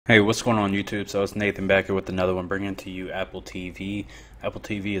Hey, what's going on YouTube? So it's Nathan back here with another one, bringing to you Apple TV. Apple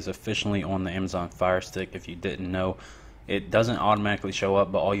TV is officially on the Amazon Firestick. If you didn't know, it doesn't automatically show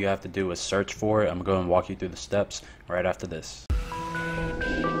up, but all you have to do is search for it. I'm going to walk you through the steps right after this.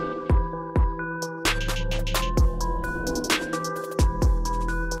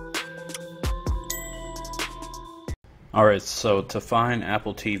 Alright, so to find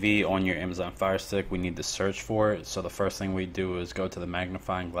Apple TV on your Amazon Fire Stick, we need to search for it. So the first thing we do is go to the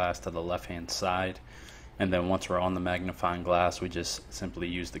magnifying glass to the left hand side. And then once we're on the magnifying glass, we just simply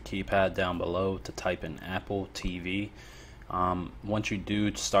use the keypad down below to type in Apple TV. Once you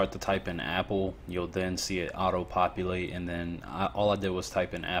do start to type in Apple, you'll then see it auto-populate. And then all I did was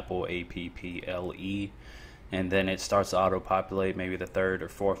type in Apple, A-P-P-L-E. And then it starts to auto-populate, maybe the third or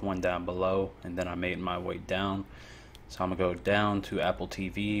fourth one down below. And then I made my way down. So I'm going to go down to Apple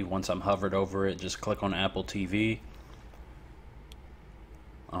TV. Once I'm hovered over it, just click on Apple TV.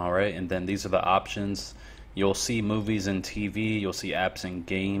 Alright, and then these are the options. You'll see movies and TV. You'll see apps and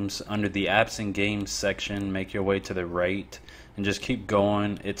games. Under the apps and games section, make your way to the right and just keep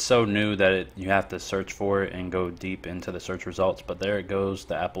going. It's so new that you have to search for it and go deep into the search results. But there it goes,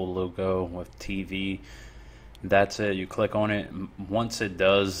 the Apple logo with TV. That's it. You click on it. Once it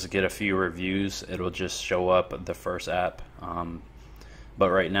does get a few reviews, it'll just show up the first app. But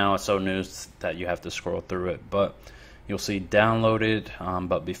right now it's so new that you have to scroll through it. But you'll see downloaded.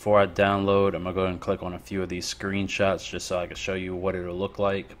 But before I download, I'm going to go ahead and click on a few of these screenshots just so I can show you what it'll look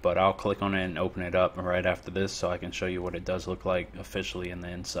like. But I'll click on it and open it up right after this so I can show you what it does look like officially in the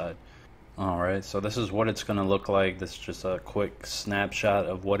inside. Alright, so this is what it's going to look like. This is just a quick snapshot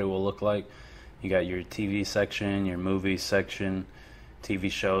of what it will look like. You got your TV section, your movie section,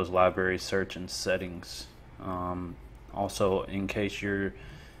 TV shows, library, search, and settings. Also, in case you're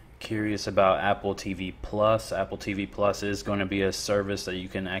curious about Apple TV Plus, Apple TV Plus is going to be a service that you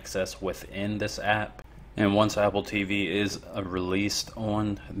can access within this app. And once Apple TV is released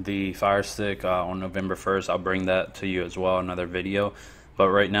on the Fire Stick on November 1st, I'll bring that to you as well, another video. But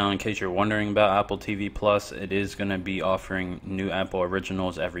right now, in case you're wondering about Apple TV Plus, it is going to be offering new Apple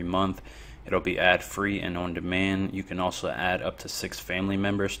originals every month. It'll be ad-free and on demand. You can also add up to 6 family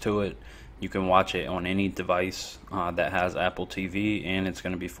members to it. You can watch it on any device that has Apple TV, and it's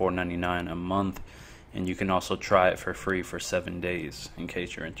going to be $4.99 a month. And you can also try it for free for 7 days in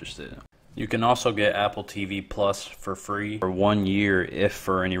case you're interested. You can also get Apple TV Plus for free for 1 year if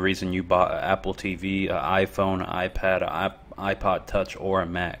for any reason you bought an Apple TV, an iPhone, an iPad, an iPod Touch, or a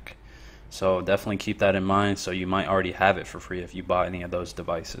Mac. So definitely keep that in mind. So you might already have it for free if you bought any of those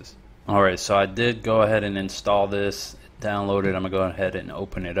devices. Alright, so I did go ahead and install this, download it. I'm going to go ahead and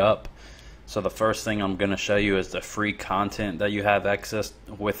open it up. So the first thing I'm going to show you is the free content that you have access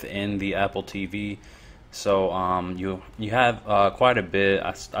within the Apple TV. So you have quite a bit.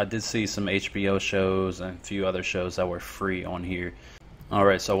 I did see some HBO shows and a few other shows that were free on here.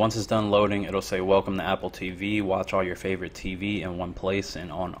 Alright, so once it's done loading, it'll say welcome to Apple TV. Watch all your favorite TV in one place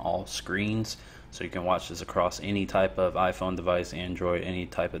and on all screens. So you can watch this across any type of iPhone device, Android, any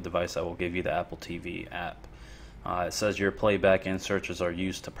type of device that will give you the Apple TV app. It says your playback and searches are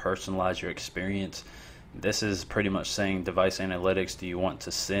used to personalize your experience. This is pretty much saying device analytics do you want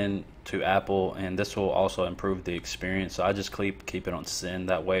to send to Apple, and this will also improve the experience. So I just keep it on send.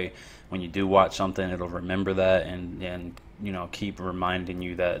 That way when you do watch something, it'll remember that and you know, keep reminding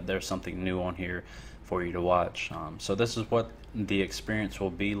you that there's something new on here for you to watch. So this is what the experience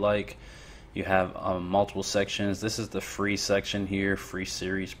will be like. You have multiple sections. This is the free section here, free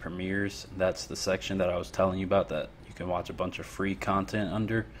series premieres. That's the section that I was telling you about that you can watch a bunch of free content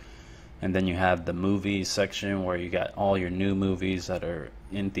under. And then you have the movies section where you got all your new movies that are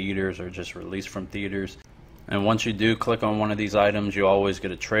in theaters or just released from theaters. And once you do click on one of these items, you always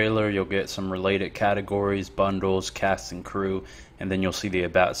get a trailer. You'll get some related categories, bundles, cast and crew, and then you'll see the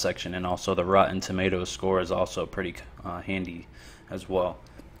about section. And also the Rotten Tomatoes score is also pretty handy as well.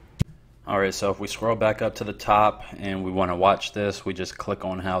 Alright, so if we scroll back up to the top and we want to watch this, we just click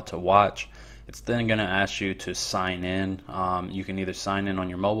on how to watch. It's then going to ask you to sign in. You can either sign in on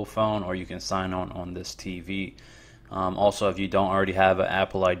your mobile phone or you can sign on this TV. Also, if you don't already have an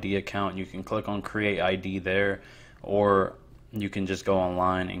Apple ID account, you can click on Create ID there, or you can just go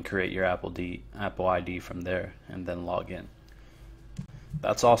online and create your Apple ID from there and then log in.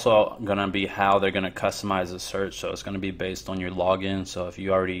 That's also going to be how they're going to customize the search. So it's going to be based on your login. So if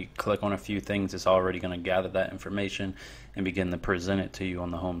you already click on a few things, it's already going to gather that information and begin to present it to you on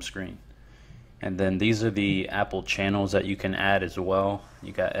the home screen. And then these are the Apple channels that you can add as well.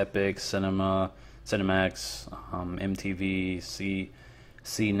 You got Epic, Cinema, Cinemax, MTV,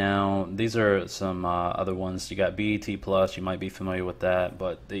 See Now. These are some other ones. You got BET Plus, you might be familiar with that,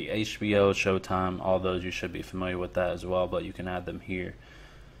 but the HBO, Showtime, all those you should be familiar with that as well, but you can add them here.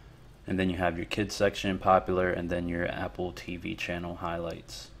 And then you have your kids section, popular, and then your Apple TV channel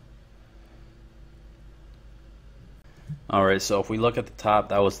highlights. Alright, so if we look at the top,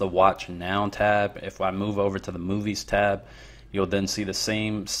 that was the Watch Now tab. If I move over to the Movies tab, you'll then see the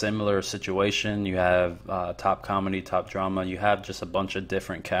same similar situation. You have top comedy, top drama. You have just a bunch of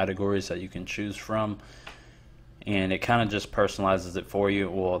different categories that you can choose from. And it kind of just personalizes it for you.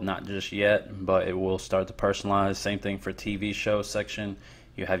 Well, not just yet, but it will start to personalize. Same thing for TV show section.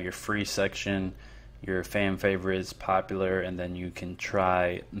 You have your free section, your fan favorites, popular, and then you can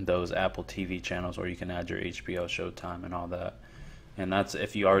try those Apple TV channels, or you can add your HBO, Showtime, and all that. And that's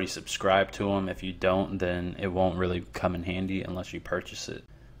if you already subscribe to them. If you don't, then it won't really come in handy unless you purchase it.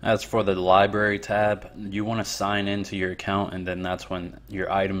 As for the library tab, you want to sign into your account, and then that's when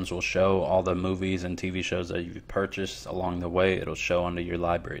your items will show. All the movies and TV shows that you've purchased along the way, it'll show under your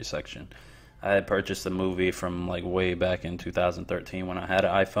library section. I had purchased a movie from like way back in 2013 when I had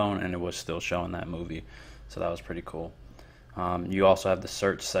an iPhone, and it was still showing that movie, so that was pretty cool. You also have the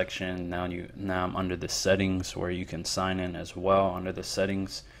search section. Now I'm under the settings, where you can sign in as well under the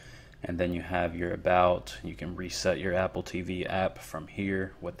settings, and then you have your about. You can reset your Apple TV app from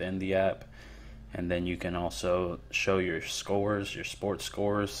here within the app, and then you can also show your scores, your sports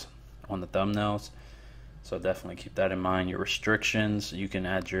scores on the thumbnails. So definitely keep that in mind. Your restrictions, you can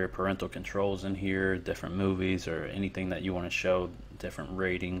add your parental controls in here, different movies or anything that you want to show, different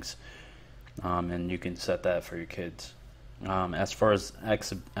ratings, and you can set that for your kids. As far as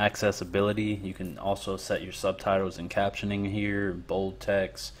accessibility, you can also set your subtitles and captioning here, bold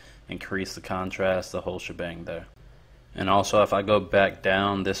text, increase the contrast, the whole shebang there. And also, if I go back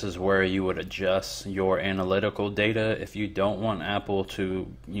down, this is where you would adjust your analytical data. If you don't want Apple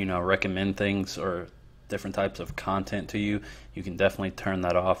to, recommend things or different types of content to you, you can definitely turn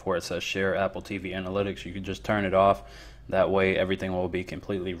that off. Where it says share Apple TV analytics, you can just turn it off. That way everything will be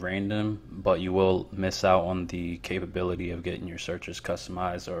completely random, but you will miss out on the capability of getting your searches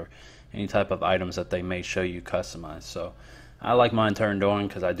customized or any type of items that they may show you customized. So I like mine turned on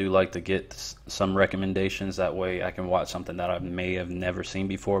because I do like to get some recommendations. That way I can watch something that I may have never seen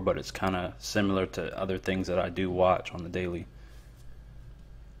before, but it's kind of similar to other things that I do watch on the daily.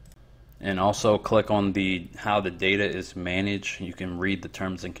 And also click on the how the data is managed. You can read the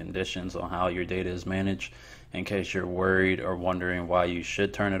terms and conditions on how your data is managed in case you're worried or wondering why you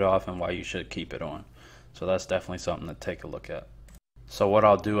should turn it off and why you should keep it on. So that's definitely something to take a look at. So what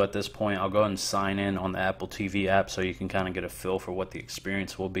I'll do at this point, I'll go ahead and sign in on the Apple TV app so you can kind of get a feel for what the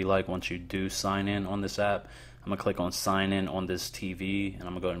experience will be like once you do sign in on this app. I'm going to click on sign in on this TV, and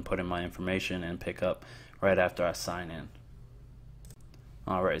I'm going to go ahead and put in my information and pick up right after I sign in.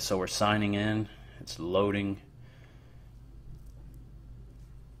 Alright, so we're signing in. It's loading.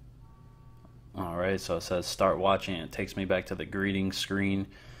 Alright, so it says start watching. It takes me back to the greeting screen,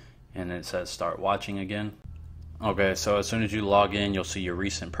 and it says start watching again. Okay, so as soon as you log in, you'll see your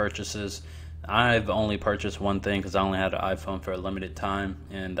recent purchases. I've only purchased one thing because I only had an iPhone for a limited time,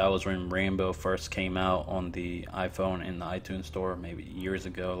 and that was when Rambo first came out on the iPhone in the iTunes store maybe years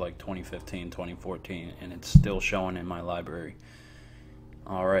ago, like 2015, 2014, and it's still showing in my library.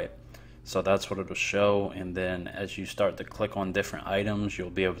 Alright, so that's what it'll show, and then as you start to click on different items,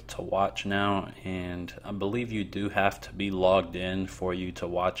 you'll be able to watch now, and I believe you do have to be logged in for you to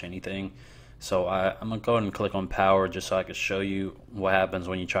watch anything. So I'm going to go ahead and click on power just so I can show you what happens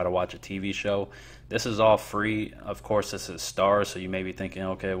when you try to watch a TV show. This is all free. Of course, this is Stars, so you may be thinking,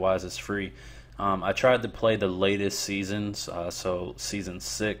 okay, why is this free? I tried to play the latest seasons, so season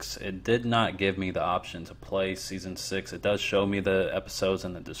 6. It did not give me the option to play season 6. It does show me the episodes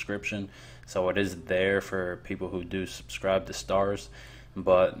in the description, so it is there for people who do subscribe to Stars.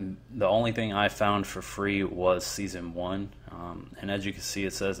 But the only thing I found for free was season 1, and as you can see,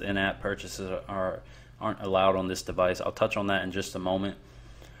 it says in-app purchases aren't allowed on this device. I'll touch on that in just a moment.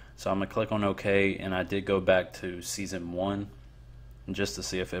 So I'm going to click on OK, and I did go back to season 1 just to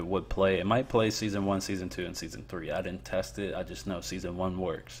see if it would play. It might play season 1, season 2, and season 3. I didn't test it. I just know season 1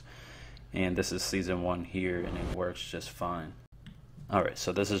 works. And this is season 1 here, and it works just fine. Alright,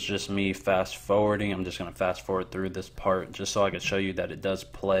 so this is just me fast forwarding. I'm just going to fast forward through this part just so I can show you that it does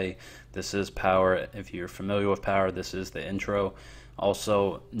play. This is Power. If you're familiar with Power, this is the intro.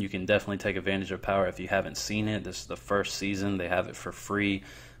 Also, you can definitely take advantage of Power if you haven't seen it. This is the first season. They have it for free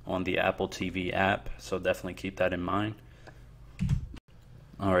on the Apple TV app, so definitely keep that in mind.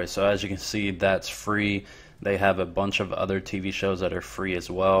 Alright, so as you can see, that's free. They have a bunch of other TV shows that are free as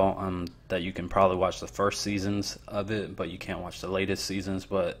well, that you can probably watch the first seasons of it, but you can't watch the latest seasons.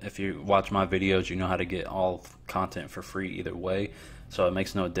 But if you watch my videos, you know how to get all content for free either way. So it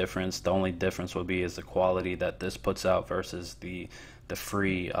makes no difference. The only difference will be is the quality that this puts out versus the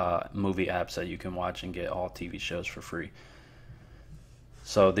free movie apps that you can watch and get all TV shows for free.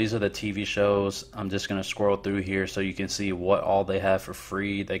 So these are the TV shows. I'm just going to scroll through here so you can see what all they have for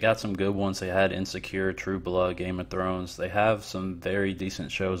free. They got some good ones. They had Insecure, True Blood, Game of Thrones. They have some very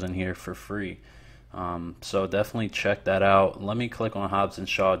decent shows in here for free. So definitely check that out. Let me click on Hobbs and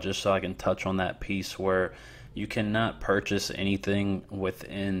Shaw just so I can touch on that piece where you cannot purchase anything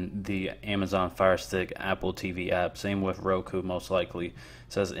within the Amazon Fire Stick Apple TV app. Same with Roku, most likely. It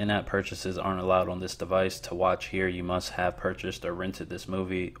says in-app purchases aren't allowed on this device. To watch here, you must have purchased or rented this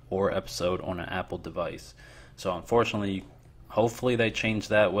movie or episode on an Apple device. So unfortunately, hopefully they change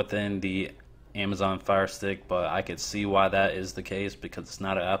that within the Amazon Fire Stick, but I could see why that is the case because it's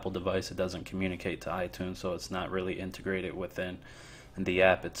not an Apple device. It doesn't communicate to iTunes, so it's not really integrated within the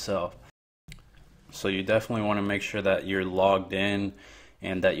app itself. So you definitely want to make sure that you're logged in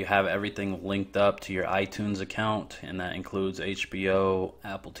and that you have everything linked up to your iTunes account, and that includes HBO,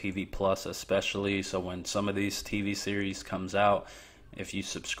 Apple TV Plus especially. So when some of these TV series comes out, if you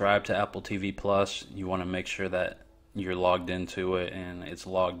subscribe to Apple TV Plus, you want to make sure that you're logged into it and it's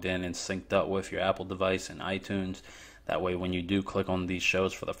logged in and synced up with your Apple device and iTunes. That way when you do click on these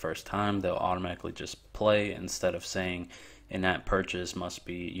shows for the first time, they'll automatically just play instead of saying in-app purchase must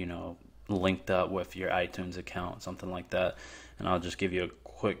be, linked up with your iTunes account, something like that. And I'll just give you a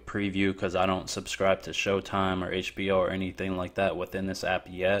quick preview because I don't subscribe to Showtime or HBO or anything like that within this app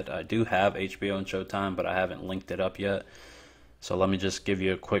yet. I do have HBO and Showtime, but I haven't linked it up yet. So let me just give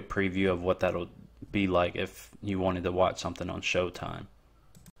you a quick preview of what that'll be like if you wanted to watch something on Showtime.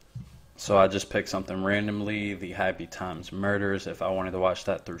 So I just picked something randomly, the Happy Times Murders. If I wanted to watch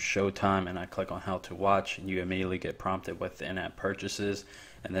that through Showtime and I click on how to watch, and you immediately get prompted with in-app purchases,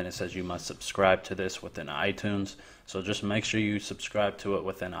 and then it says you must subscribe to this within iTunes. So just make sure you subscribe to it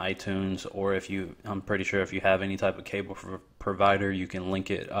within iTunes, or I'm pretty sure if you have any type of cable provider, you can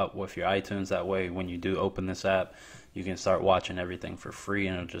link it up with your iTunes. That way when you do open this app, you can start watching everything for free,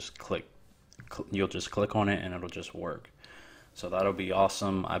 and you'll just click on it and it'll just work. So that'll be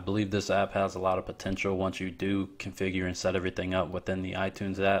awesome. I believe this app has a lot of potential once you do configure and set everything up within the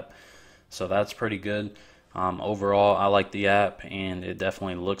iTunes app. So that's pretty good. Overall, I like the app, and it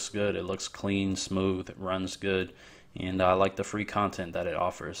definitely looks good. It looks clean, smooth, it runs good, and I like the free content that it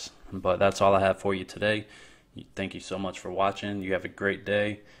offers. But that's all I have for you today. Thank you so much for watching. You have a great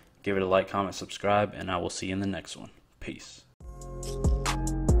day. Give it a like, comment, subscribe, and I will see you in the next one. Peace.